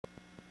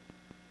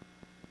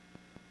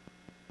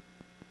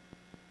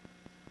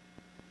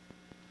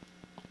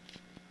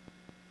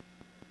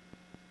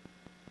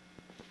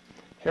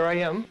Here I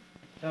am.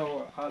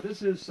 Now,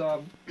 this is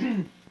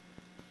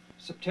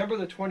September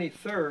the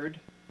 23rd,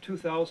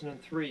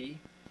 2003,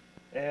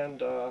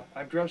 and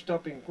I'm dressed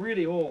up in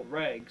really old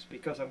rags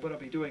because I'm going to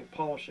be doing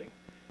polishing,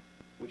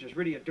 which is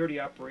really a dirty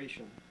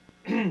operation.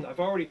 I've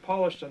already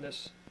polished on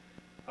this,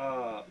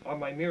 on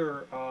my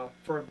mirror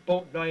for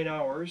about 9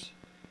 hours,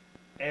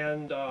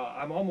 and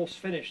I'm almost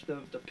finished.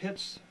 The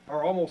pits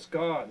are almost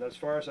gone, as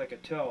far as I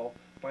could tell,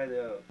 by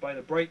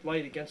the bright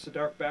light against the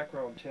dark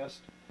background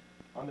test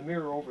on the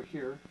mirror over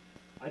here.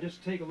 I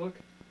just take a look.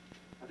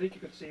 I think you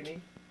can see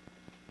me.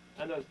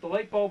 And the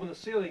light bulb in the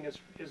ceiling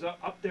is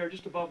up there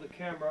just above the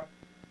camera.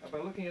 And by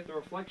looking at the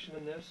reflection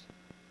in this,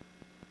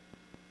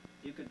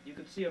 you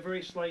could see a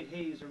very slight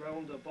haze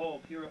around the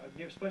bulb here,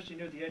 especially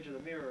near the edge of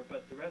the mirror,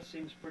 but the rest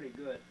seems pretty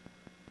good.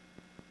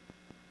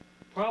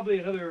 Probably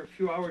another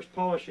few hours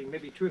polishing,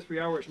 maybe 2 or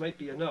 3 hours might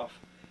be enough,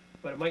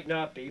 but it might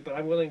not be, but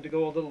I'm willing to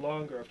go a little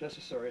longer if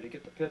necessary to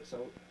get the pits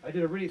out. I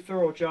did a really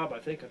thorough job, I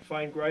think, on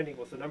fine grinding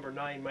with the number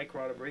 9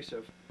 micron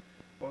abrasive.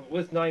 Well,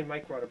 with 9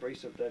 micron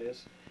abrasive, that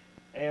is.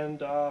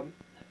 And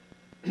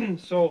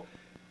so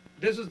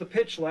this is the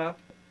pitch lap.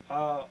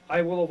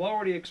 I will have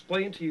already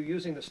explained to you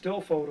using the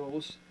still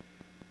photos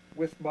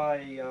with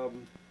my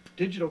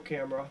digital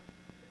camera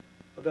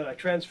that I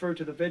transferred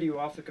to the video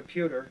off the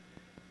computer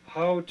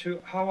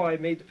how I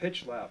made the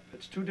pitch lap.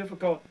 It's too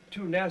difficult,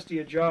 too nasty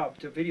a job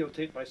to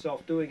videotape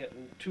myself doing it,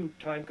 and too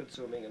time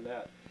consuming in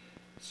that.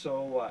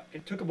 So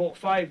it took about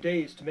 5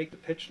 days to make the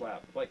pitch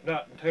lap, like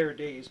not entire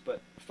days,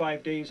 but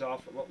 5 days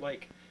off,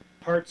 like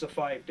parts of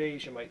 5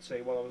 days, you might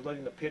say, while I was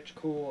letting the pitch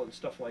cool and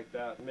stuff like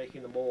that, and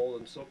making the mold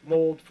and so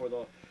mold for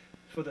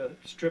the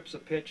strips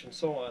of pitch and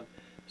so on.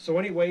 So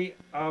anyway,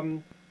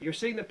 you're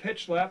seeing the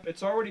pitch lap.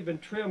 It's already been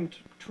trimmed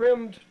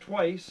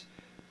twice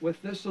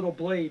with this little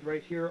blade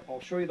right here. I'll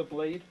show you the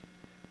blade.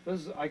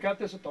 I got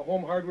this at the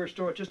home hardware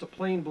store. It's just a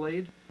plain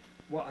blade.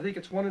 Well, I think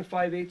it's 1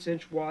 5/8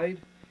 inch wide.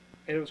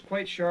 And it was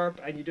quite sharp,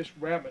 and you just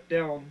ram it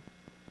down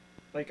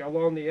like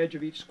along the edge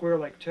of each square,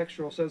 like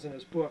Textural says in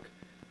his book,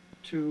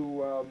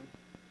 to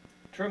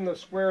trim the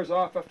squares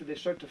off after they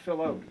start to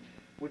fill out,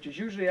 which is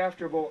usually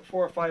after about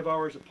 4 or 5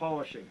 hours of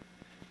polishing.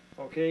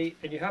 Okay,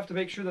 and you have to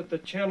make sure that the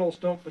channels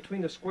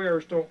between the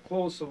squares don't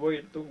close so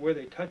where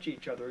they touch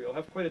each other. You'll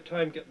have quite a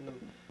time getting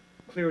them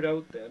cleared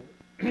out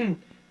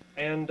then.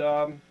 And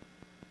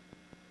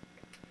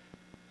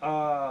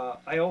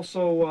I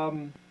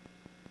also,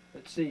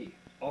 let's see.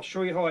 I'll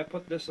show you how I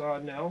put this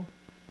on now.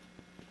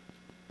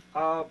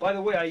 By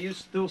the way, I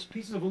used those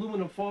pieces of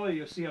aluminum foil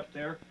you see up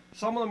there.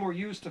 Some of them were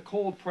used to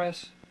cold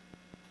press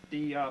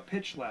the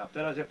pitch lap.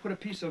 That is, I put a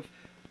piece of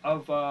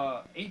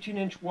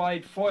 18-inch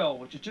wide foil,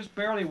 which is just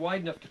barely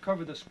wide enough to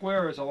cover the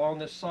squares along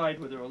this side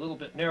where they're a little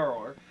bit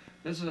narrower.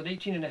 This is an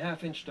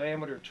 18.5-inch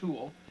diameter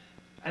tool.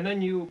 And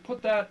then you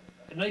put that,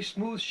 a nice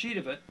smooth sheet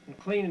of it, and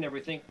clean and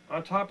everything,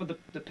 on top of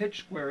the pitch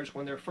squares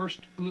when they're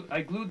first glued.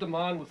 I glued them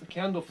on with the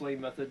candle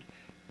flame method,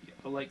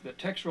 like the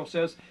Textural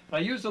says. And I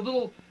used a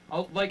little,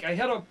 like I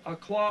had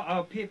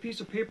a piece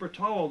of paper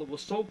towel that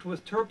was soaked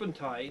with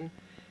turpentine,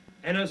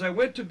 and as I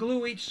went to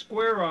glue each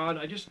square on,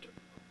 I just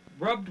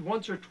rubbed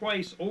once or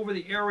twice over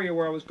the area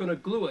where I was going to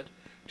glue it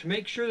to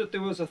make sure that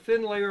there was a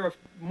thin layer of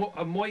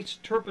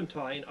moist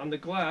turpentine on the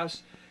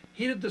glass,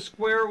 heated the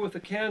square with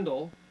a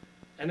candle,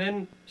 and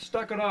then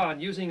stuck it on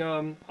using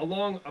a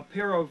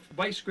pair of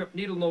vice grip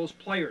needle nose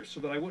pliers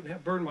so that I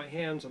wouldn't burn my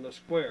hands on the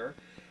square.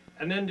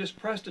 And then just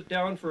pressed it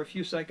down for a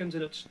few seconds,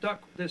 and it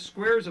stuck. The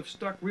squares have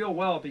stuck real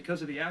well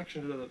because of the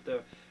action of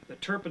the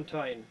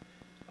turpentine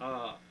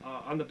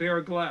on the bare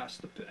glass.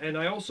 And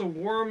I also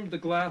warmed the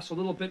glass a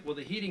little bit with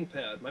a heating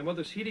pad, my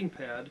mother's heating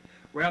pad,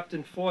 wrapped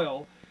in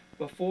foil,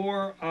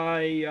 before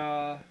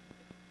I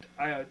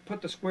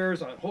put the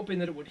squares on, hoping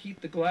that it would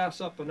heat the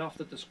glass up enough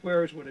that the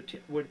squares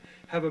would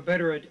have a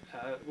better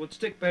would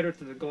stick better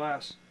to the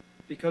glass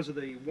because of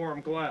the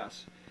warm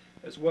glass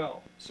as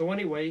well. So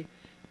anyway.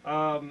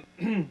 I'm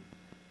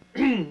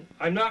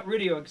not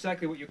really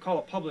exactly what you call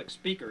a public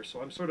speaker,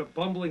 so I'm sort of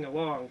bumbling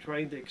along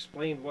trying to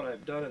explain what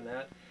I've done in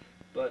that.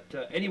 But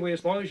anyway,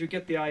 as long as you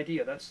get the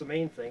idea, that's the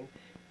main thing.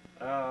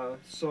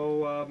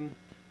 The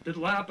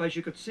lap, as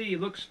you could see,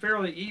 looks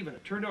fairly even.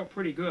 It turned out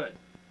pretty good.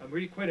 I'm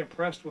really quite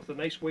impressed with the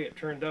nice way it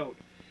turned out.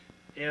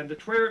 And the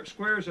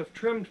squares have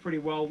trimmed pretty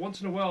well.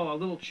 Once in a while, a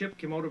little chip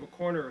came out of a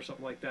corner or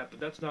something like that,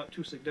 but that's not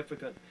too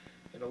significant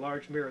in a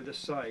large mirror this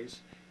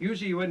size.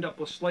 Usually you end up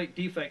with slight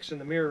defects in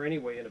the mirror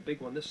anyway in a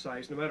big one this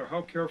size, no matter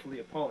how carefully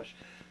you polish.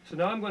 So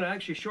now I'm going to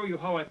actually show you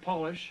how I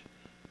polish.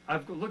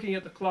 I'm looking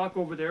at the clock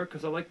over there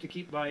because I like to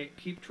keep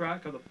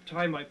track of the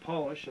time I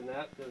polish and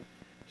that. And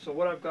so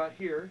what I've got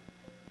here,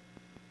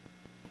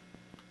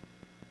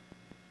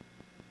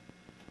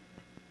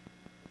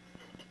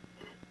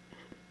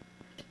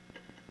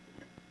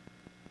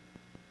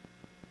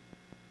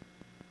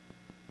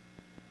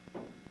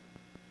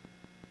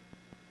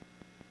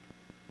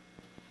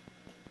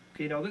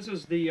 okay, now this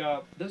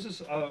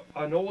is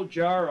an old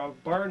jar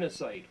of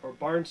barnesite or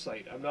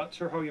barnsite. I'm not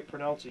sure how you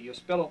pronounce it. You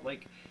spell it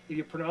like, if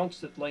you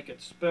pronounced it like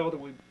it's spelled, it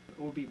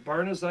would be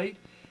barnesite,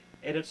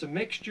 and it's a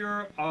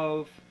mixture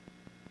of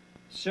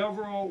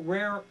several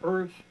rare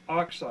earth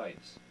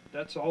oxides.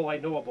 That's all I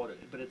know about it,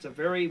 but it's a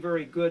very,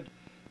 very good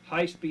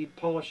high-speed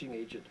polishing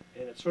agent,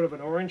 and it's sort of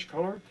an orange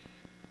color.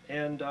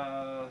 And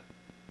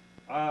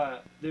I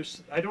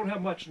don't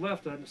have much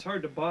left, and it's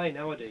hard to buy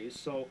nowadays.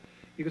 So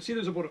you can see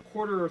there's about a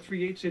 1/4 or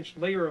 3/8 inch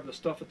layer of the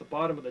stuff at the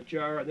bottom of the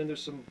jar, and then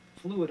there's some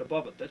fluid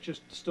above it. That's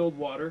just distilled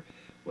water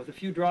with a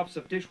few drops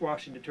of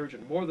dishwashing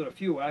detergent, more than a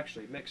few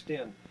actually, mixed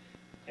in.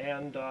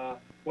 And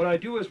what I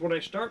do is when I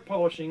start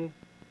polishing,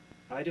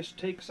 I just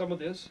take some of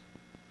this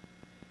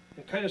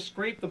and kind of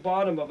scrape the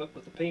bottom of it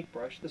with the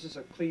paintbrush. This is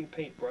a clean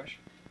paintbrush,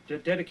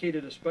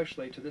 dedicated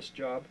especially to this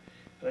job.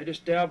 And I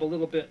just dab a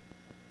little bit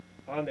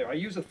on there. I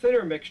use a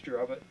thinner mixture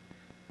of it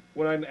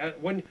when I'm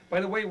at,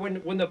 by the way,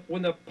 when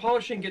the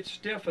polishing gets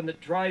stiff and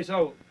it dries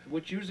out,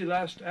 which usually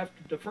lasts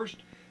after the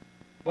first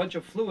bunch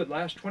of fluid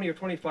lasts 20 or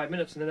 25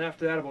 minutes, and then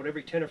after that, about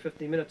every 10 or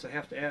 15 minutes, I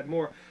have to add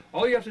more.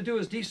 All you have to do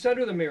is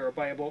decenter the mirror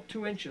by about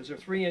 2 inches or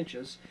 3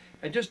 inches,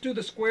 and just do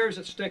the squares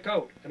that stick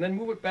out, and then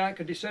move it back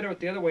and decenter it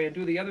the other way and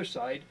do the other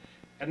side,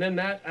 and then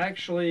that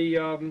actually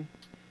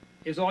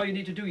is all you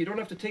need to do. You don't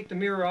have to take the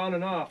mirror on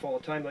and off all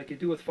the time like you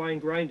do with fine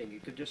grinding. You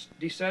could just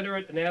decenter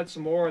it and add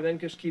some more, and then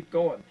just keep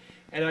going.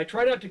 And I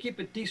try not to keep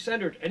it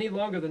decentered any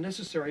longer than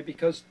necessary,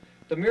 because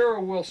the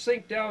mirror will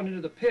sink down into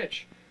the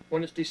pitch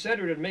when it's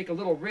decentered and make a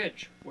little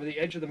ridge where the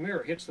edge of the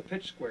mirror hits the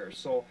pitch squares.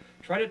 So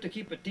try not to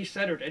keep it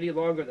decentered any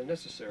longer than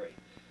necessary.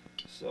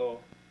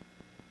 So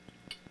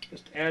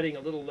just adding a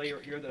little layer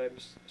here that I'm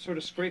sort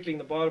of scraping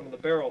the bottom of the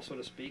barrel, so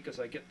to speak,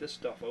 as I get this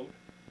stuff out.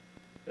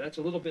 That's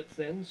a little bit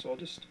thin, so I'll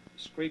just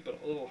scrape it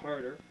a little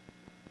harder.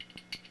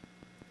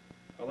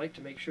 I like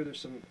to make sure there's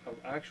some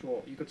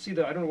actual, you could see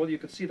the, I don't know whether you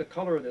could see the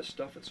color of this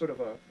stuff, it's sort of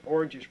a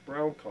orangish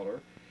brown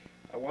color.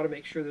 I want to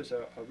make sure there's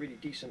a really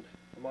decent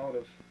amount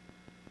of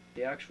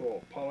the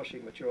actual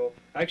polishing material.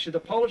 Actually, the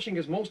polishing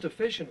is most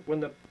efficient when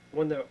the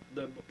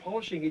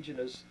polishing agent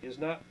is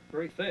not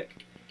very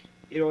thick.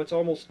 You know, it's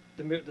almost,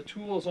 the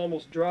tool is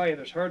almost dry and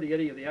there's hardly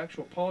any of the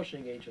actual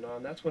polishing agent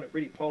on. That's when it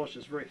really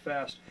polishes very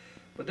fast.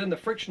 But then the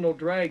frictional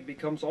drag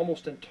becomes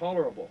almost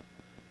intolerable.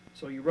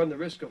 So you run the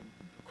risk of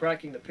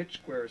cracking the pitch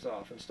squares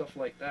off and stuff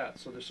like that.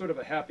 So there's sort of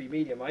a happy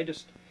medium.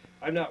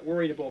 I'm not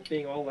worried about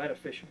being all that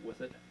efficient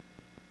with it.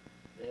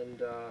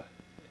 And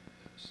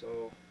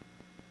so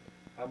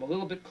I'm a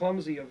little bit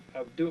clumsier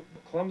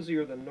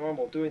than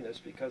normal doing this,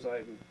 because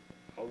I'm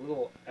a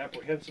little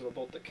apprehensive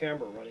about the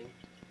camera running.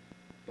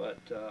 But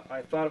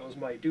I thought it was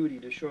my duty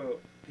to show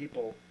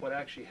people what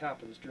actually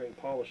happens during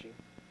polishing.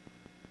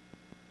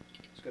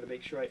 Just got to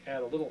make sure I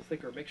add a little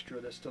thicker mixture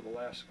of this to the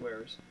last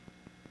squares.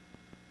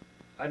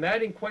 I'm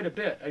adding quite a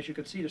bit, as you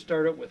can see, to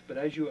start out with, but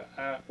as you,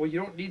 well, you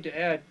don't need to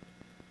add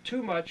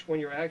too much when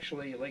you're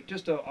actually, like,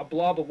 just a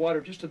blob of water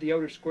just to the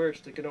outer square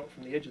sticking out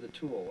from the edge of the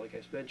tool, like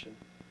I mentioned.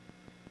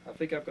 I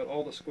think I've got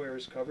all the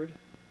squares covered.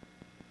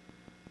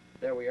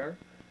 There we are.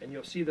 And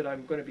you'll see that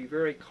I'm going to be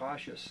very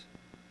cautious.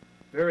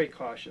 Very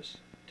cautious.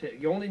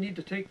 You only need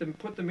to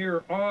put the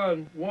mirror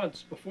on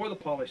once before the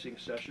polishing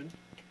session.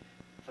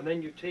 And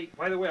then you take,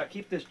 by the way, I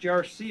keep this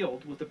jar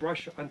sealed with the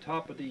brush on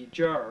top of the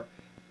jar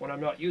when I'm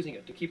not using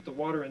it, to keep the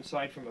water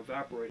inside from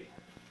evaporating.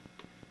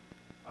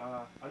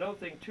 Another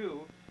thing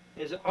too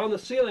is on the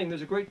ceiling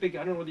there's a great big, I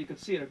don't know whether you can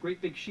see it, a great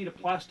big sheet of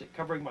plastic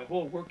covering my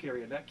whole work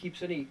area. That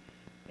keeps any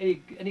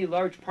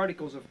large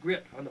particles of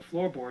grit on the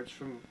floorboards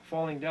from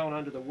falling down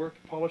onto the work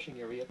polishing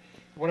area.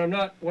 When I'm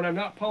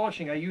not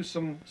polishing, I use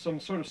some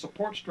sort of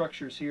support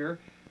structures here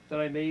that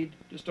I made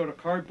just out of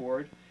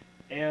cardboard,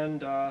 and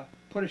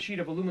put a sheet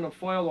of aluminum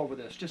foil over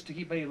this just to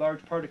keep any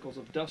large particles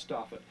of dust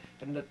off it.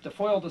 And the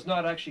foil does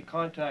not actually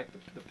contact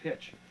the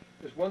pitch.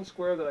 There's one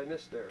square that I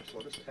missed there, so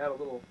I'll just add a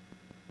little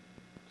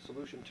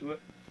solution to it.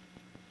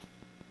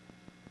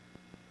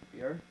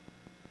 Here.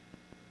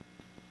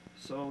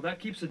 So that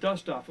keeps the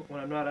dust off it when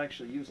I'm not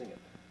actually using it.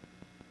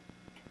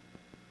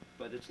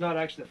 But it's not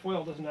actually, the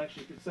foil doesn't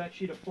actually, it's that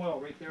sheet of foil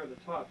right there at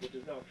the top, which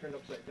is now turned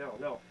upside down.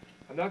 No,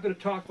 I'm not going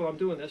to talk while I'm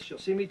doing this. You'll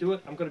see me do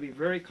it. I'm going to be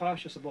very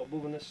cautious about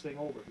moving this thing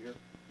over here.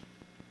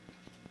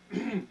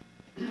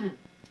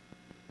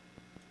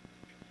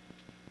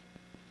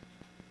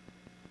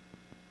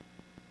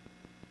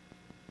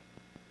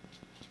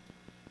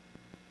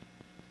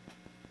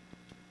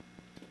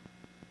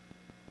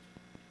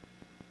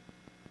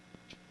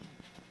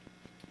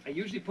 I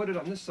usually put it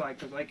on this side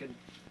because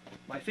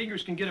my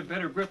fingers can get a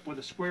better grip where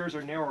the squares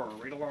are narrower,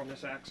 right along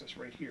this axis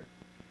right here.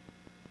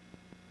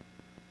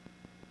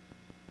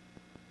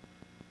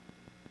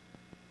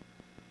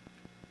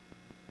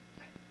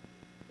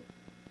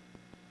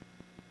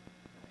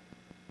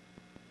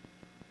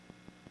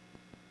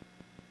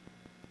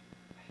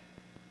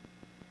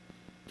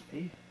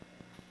 Okay.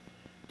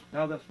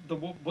 Now the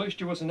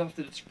moisture was enough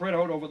that it spread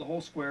out over the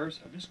whole squares.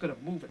 I'm just going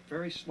to move it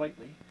very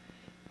slightly.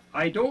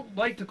 I don't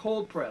like to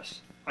cold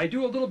press. I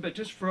do a little bit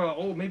just for,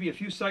 maybe a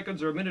few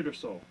seconds or a minute or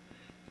so.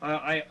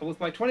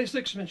 With my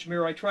 26-inch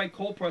mirror, I tried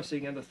cold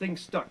pressing and the thing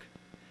stuck.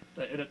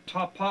 And it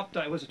popped.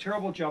 It was a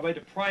terrible job. I had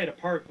to pry it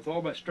apart with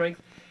all my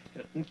strength.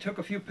 It took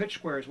a few pitch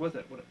squares with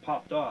it when it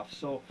popped off.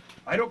 So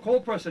I don't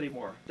cold press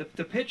anymore.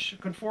 The pitch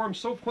conforms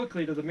so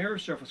quickly to the mirror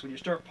surface when you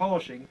start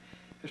polishing,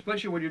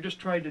 especially when you're just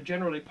trying to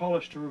generally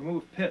polish to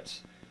remove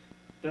pits,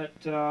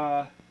 that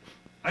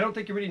I don't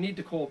think you really need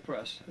to cold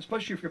press,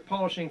 especially if you're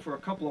polishing for a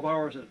couple of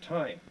hours at a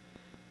time.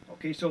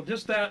 Okay, so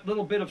just that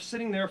little bit of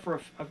sitting there for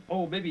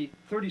maybe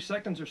 30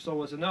 seconds or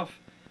so is enough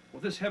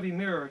with this heavy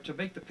mirror to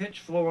make the pitch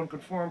flow and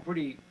conform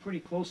pretty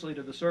closely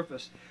to the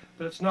surface,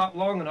 but it's not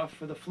long enough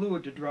for the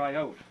fluid to dry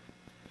out.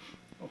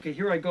 Okay,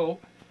 here I go.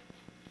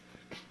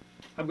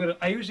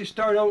 I usually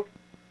start out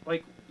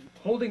like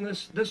holding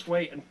this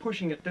way and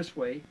pushing it this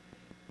way.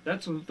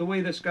 That's the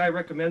way this guy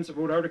recommends that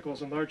wrote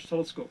articles on large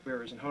telescope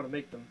mirrors and how to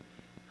make them.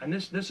 And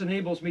this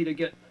enables me to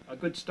get a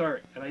good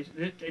start. And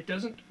it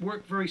doesn't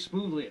work very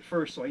smoothly at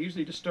first, so I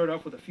usually just start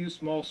off with a few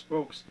small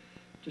strokes,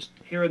 just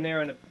here and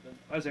there, and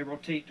as I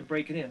rotate to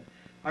break it in.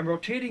 I'm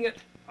rotating it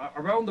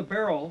around the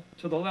barrel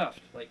to the left,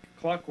 like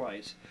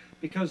clockwise,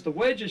 because the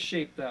wedge is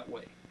shaped that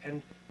way.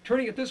 And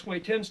turning it this way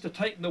tends to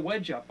tighten the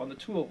wedge up on the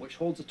tool, which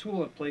holds the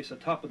tool in place on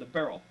top of the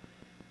barrel.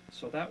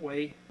 So that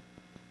way,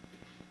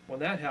 when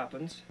that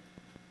happens,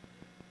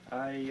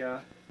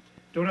 I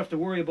don't have to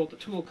worry about the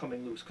tool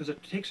coming loose, because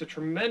it takes a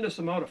tremendous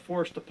amount of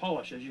force to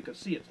polish. As you can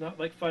see, it's not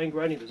like fine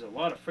grinding. There's a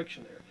lot of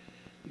friction there.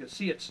 You can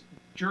see it's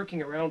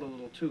jerking around a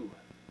little too,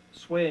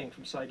 swaying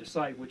from side to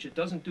side, which it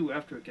doesn't do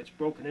after it gets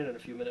broken in a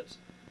few minutes.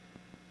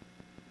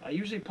 I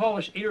usually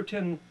polish 8 or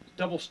 10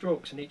 double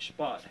strokes in each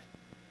spot,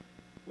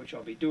 which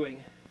I'll be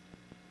doing.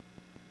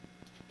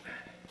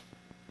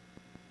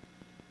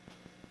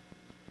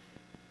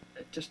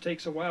 It just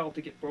takes a while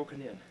to get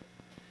broken in.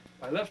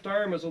 My left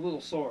arm is a little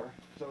sore,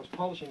 because I was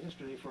polishing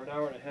yesterday for an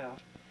hour and a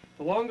half.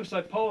 The longest I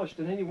polished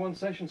in any one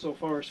session so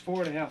far is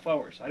 4.5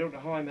 hours. I don't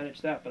know how I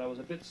managed that, but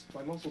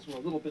my muscles were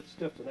a little bit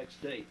stiff the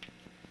next day.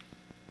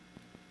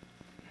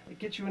 It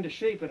gets you into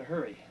shape in a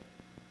hurry.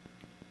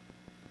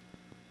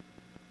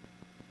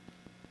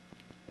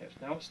 Yes,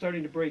 now it's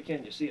starting to break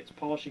in. You see it's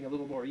polishing a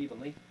little more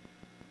evenly.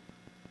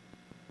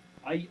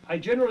 I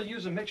generally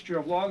use a mixture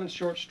of long and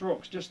short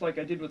strokes, just like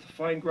I did with the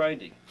fine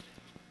grinding.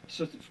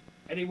 So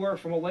anywhere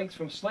from a length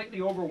from slightly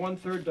over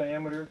 1/3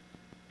 diameter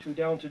to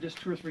down to just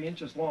 2 or 3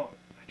 inches long.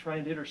 I try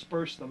and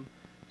intersperse them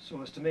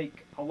so as to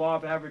make a law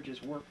of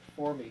averages work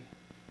for me.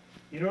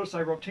 You notice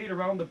I rotate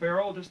around the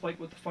barrel just like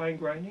with the fine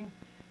grinding,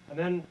 and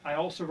then I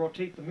also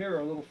rotate the mirror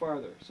a little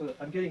farther so that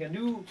I'm getting a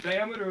new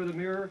diameter of the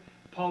mirror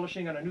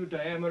polishing on a new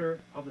diameter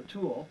of the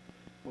tool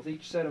with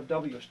each set of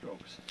W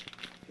strokes.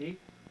 Okay,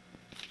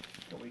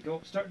 there we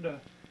go. Starting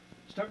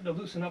to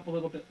loosen up a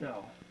little bit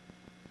now.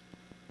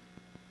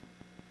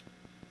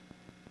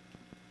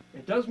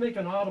 It does make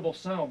an audible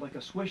sound, like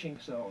a swishing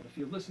sound. If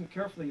you listen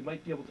carefully, you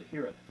might be able to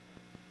hear it.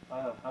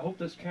 I hope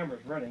this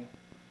camera's running.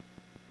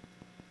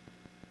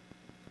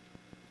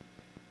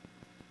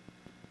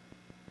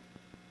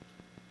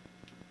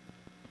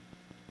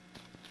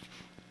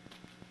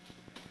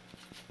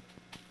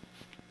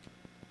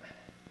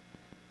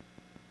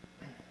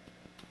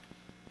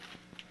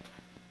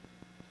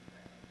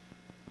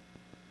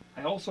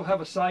 I also have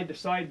a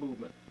side-to-side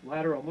movement,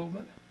 lateral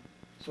movement,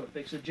 so it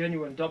makes a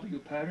genuine W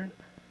pattern.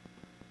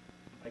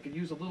 I could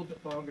use a little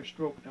bit longer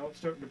stroke. Now it's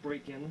starting to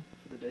break in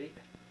for the date.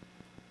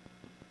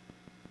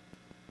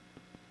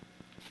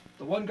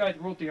 The one guy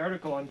that wrote the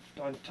article on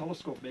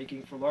telescope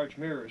making for large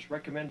mirrors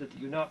recommended that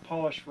you not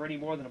polish for any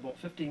more than about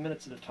 15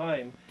 minutes at a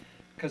time,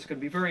 because it can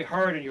be very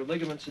hard on your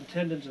ligaments and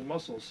tendons and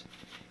muscles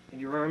in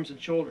your arms and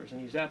shoulders,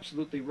 and he's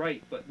absolutely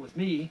right. But with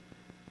me,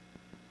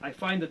 I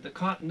find that the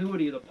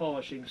continuity of the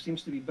polishing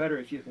seems to be better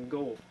if you can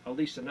go at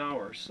least an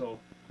hour. So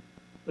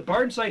the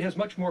Barnsite has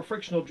much more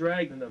frictional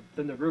drag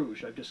than the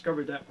Rouge. I've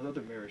discovered that with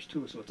other mirrors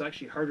too, so it's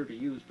actually harder to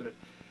use, but it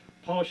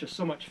polishes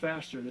so much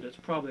faster that it's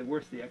probably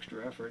worth the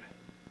extra effort.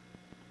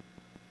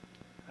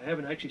 I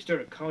haven't actually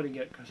started counting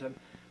yet because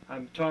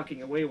I'm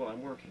talking away while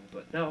I'm working,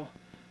 but now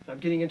that I'm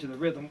getting into the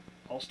rhythm,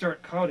 I'll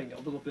start counting a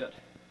little bit.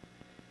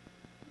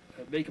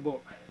 I'd make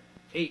about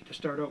 8 to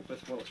start out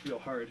with while it's real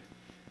hard.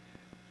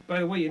 By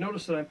the way, you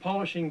notice that I'm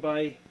polishing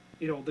by,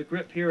 the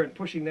grip here and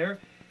pushing there.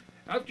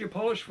 After you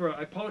polish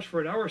I polish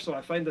for an hour or so,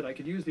 I find that I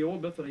could use the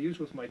old method I used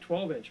with my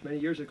 12-inch many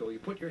years ago. You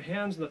put your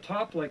hands on the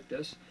top like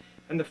this,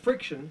 and the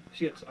friction,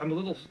 see, it's a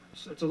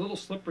little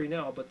slippery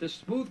now, but this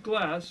smooth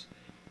glass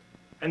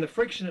and the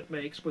friction it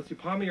makes with the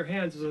palm of your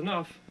hands is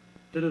enough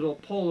that it'll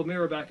pull the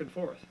mirror back and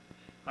forth.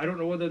 I don't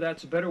know whether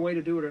that's a better way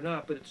to do it or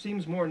not, but it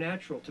seems more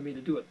natural to me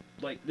to do it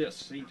like this.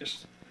 See,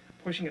 just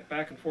pushing it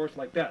back and forth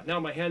like that. Now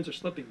my hands are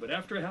slipping, but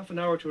after a half an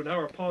hour to an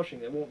hour of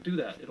polishing, it won't do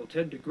that. It'll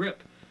tend to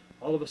grip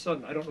all of a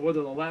sudden. I don't know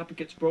whether the lap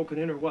gets broken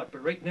in or what,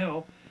 but right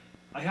now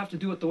I have to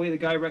do it the way the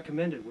guy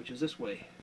recommended, which is this way.